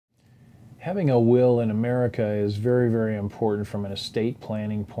Having a will in America is very, very important from an estate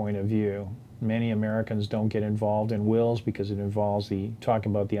planning point of view. Many Americans don't get involved in wills because it involves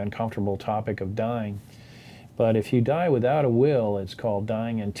talking about the uncomfortable topic of dying. But if you die without a will, it's called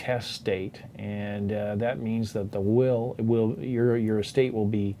dying intestate, and that means that your estate will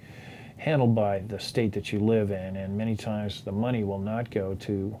be handled by the state that you live in, and many times the money will not go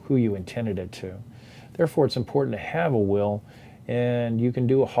to who you intended it to. Therefore, it's important to have a will. And you can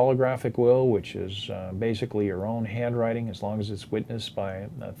do a holographic will, which is basically your own handwriting, as long as it's witnessed by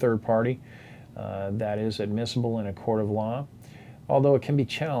a third party. That is admissible in a court of law, although it can be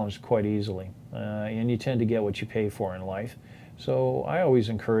challenged quite easily. And you tend to get what you pay for in life. So I always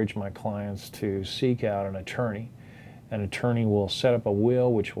encourage my clients to seek out an attorney. An attorney will set up a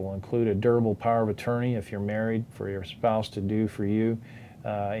will which will include a durable power of attorney if you're married, for your spouse to do for you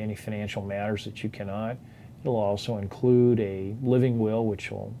any financial matters that you cannot. It'll also include a living will, which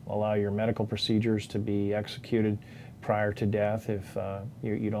will allow your medical procedures to be executed prior to death if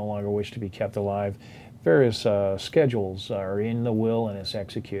you no longer wish to be kept alive. Various schedules are in the will and it's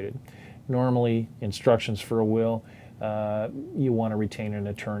executed. Normally, instructions for a will, you want to retain an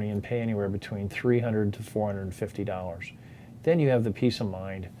attorney and pay anywhere between $300 to $450. Then you have the peace of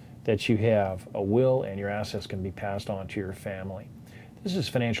mind that you have a will and your assets can be passed on to your family. This is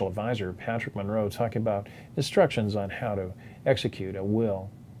financial advisor Patrick Munro talking about instructions on how to execute a will